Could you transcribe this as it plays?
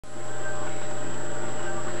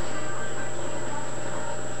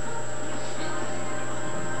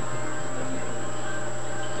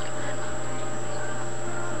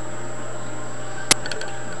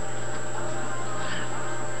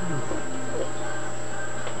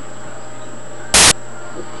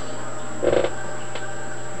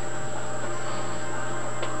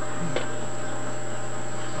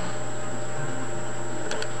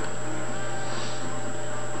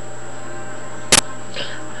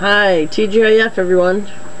Hi, TGIF everyone.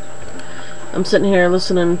 I'm sitting here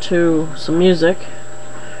listening to some music.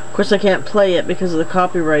 Of course I can't play it because of the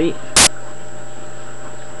copyright,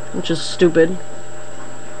 which is stupid.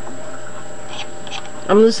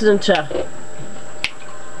 I'm listening to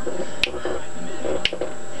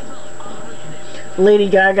Lady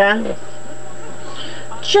Gaga,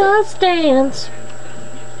 Just Dance.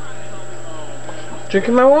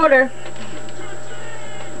 Drinking my water.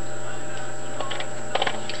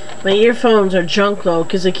 My earphones are junk though,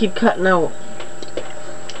 because they keep cutting out.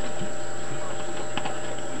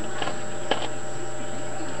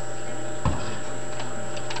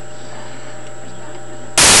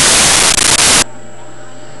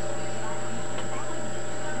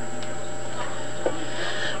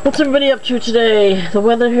 What's everybody up to today? The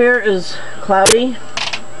weather here is cloudy.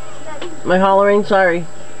 Am I hollering? Sorry.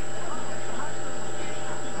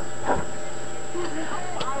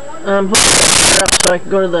 I'm hoping to up so I can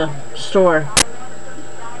go to the store.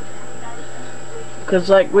 Because,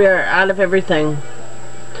 like, we are out of everything.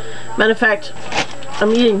 Matter of fact,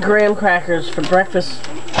 I'm eating graham crackers for breakfast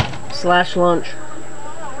 / lunch.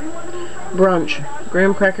 Brunch.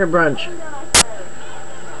 Graham cracker brunch.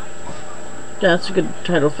 Yeah, that's a good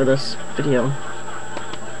title for this video.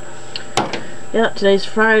 Yeah, today's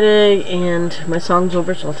Friday, and my song's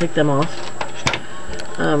over, so I'll take them off.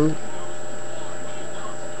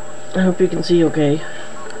 I hope you can see okay.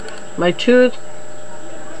 My tooth,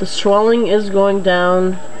 the swelling is going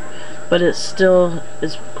down, but it still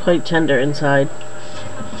is quite tender inside.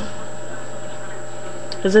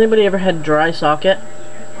 Has anybody ever had dry socket?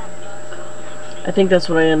 I think that's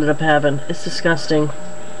what I ended up having. It's disgusting.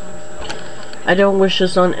 I don't wish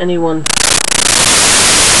this on anyone.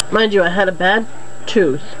 Mind you, I had a bad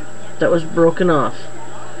tooth that was broken off.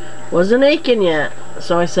 Wasn't aching yet,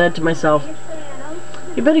 so I said to myself,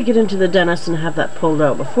 you better get into the dentist and have that pulled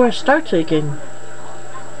out before it starts aching.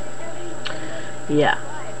 Yeah.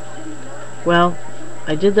 Well,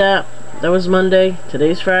 I did that. That was Monday.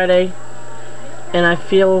 Today's Friday. And I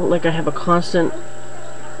feel like I have a constant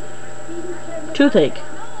toothache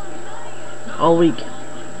all week.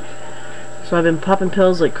 So I've been popping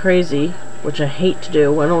pills like crazy, which I hate to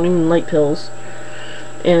do. I don't even like pills.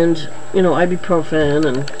 And, you know, ibuprofen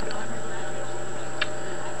and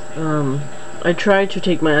I try to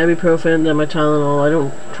take my ibuprofen and my Tylenol. I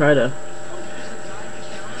don't try to,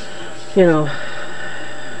 you know,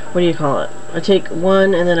 what do you call it? I take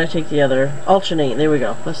one and then I take the other. Alternate, there we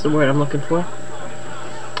go. That's the word I'm looking for.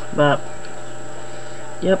 But,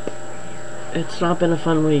 yep, it's not been a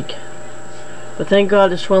fun week. But thank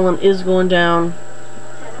God the swelling is going down.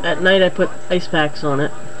 At night I put ice packs on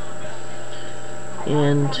it.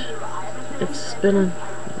 And it's been an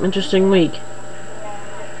interesting week.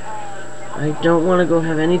 I don't want to go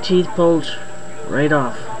have any teeth pulled right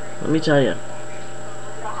off. Let me tell you.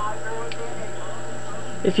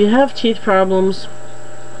 If you have teeth problems,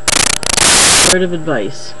 word of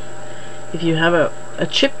advice. If you have a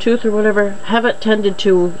chipped tooth or whatever, have it tended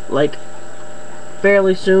to, like,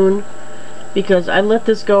 fairly soon. Because I let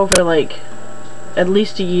this go for, like, at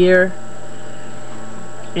least a year.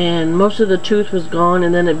 And most of the tooth was gone,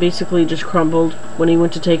 and then it basically just crumbled when he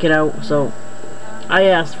went to take it out. So I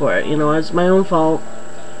asked for it, you know, it's my own fault.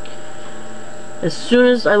 As soon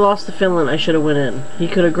as I lost the filling, I should have went in. He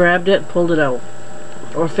could have grabbed it, pulled it out,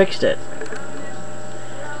 or fixed it.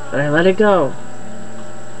 But I let it go.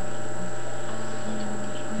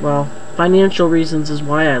 Well, financial reasons is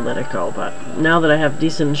why I let it go, but now that I have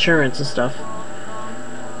decent insurance and stuff,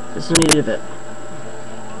 there's no need of it.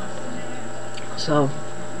 So,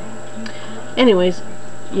 anyways,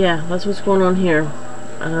 yeah, that's what's going on here.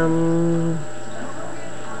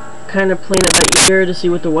 Kind of playing it by ear to see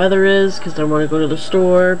what the weather is, because I want to go to the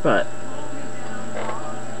store, but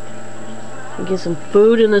I get some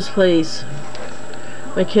food in this place.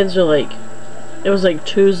 My kids are like, it was like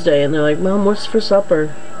Tuesday, and they're like, Mom, what's for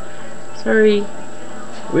supper? Sorry.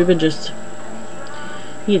 We've been just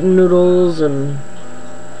eating noodles and,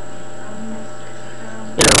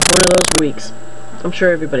 you know, one of those weeks. I'm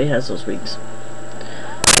sure everybody has those weeks.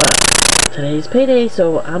 But today's payday,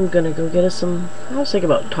 so I'm gonna go get us some, I was thinking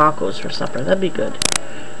about tacos for supper. That'd be good.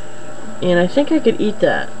 And I think I could eat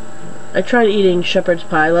that. I tried eating shepherd's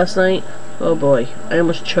pie last night. Oh boy, I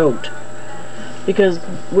almost choked. Because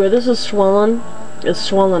where this is swollen, it's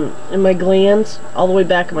swollen in my glands, all the way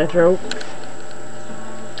back in my throat.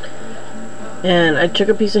 And I took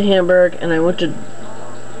a piece of hamburger, and I went to,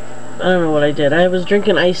 I don't know what I did. I was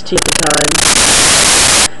drinking iced tea at the time.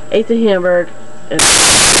 Ate the hamburger, and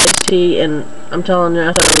iced tea, and I'm telling you,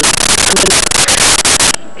 I thought I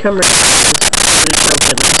was, come right, I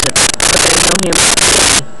said, okay, no hamburger.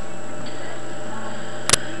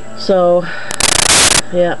 So,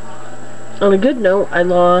 yeah. On a good note, I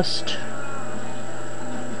lost,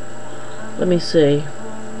 let me see,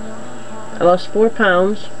 I lost 4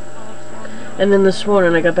 pounds, and then this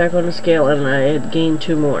morning I got back on the scale and I had gained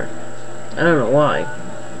 2 more. I don't know why.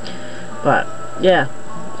 But, yeah,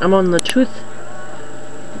 I'm on the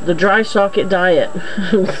dry socket diet.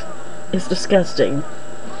 It's disgusting.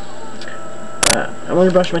 I want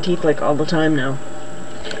to brush my teeth like all the time now.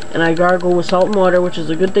 And I gargle with salt and water, which is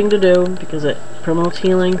a good thing to do because it promotes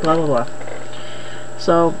healing, blah blah blah.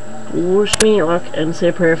 So, wish me luck and say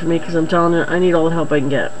a prayer for me because I'm telling you, I need all the help I can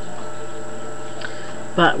get.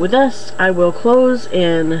 But with this, I will close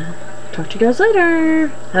and talk to you guys later.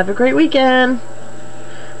 Have a great weekend.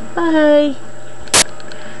 Bye.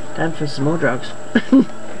 Time for some more drugs.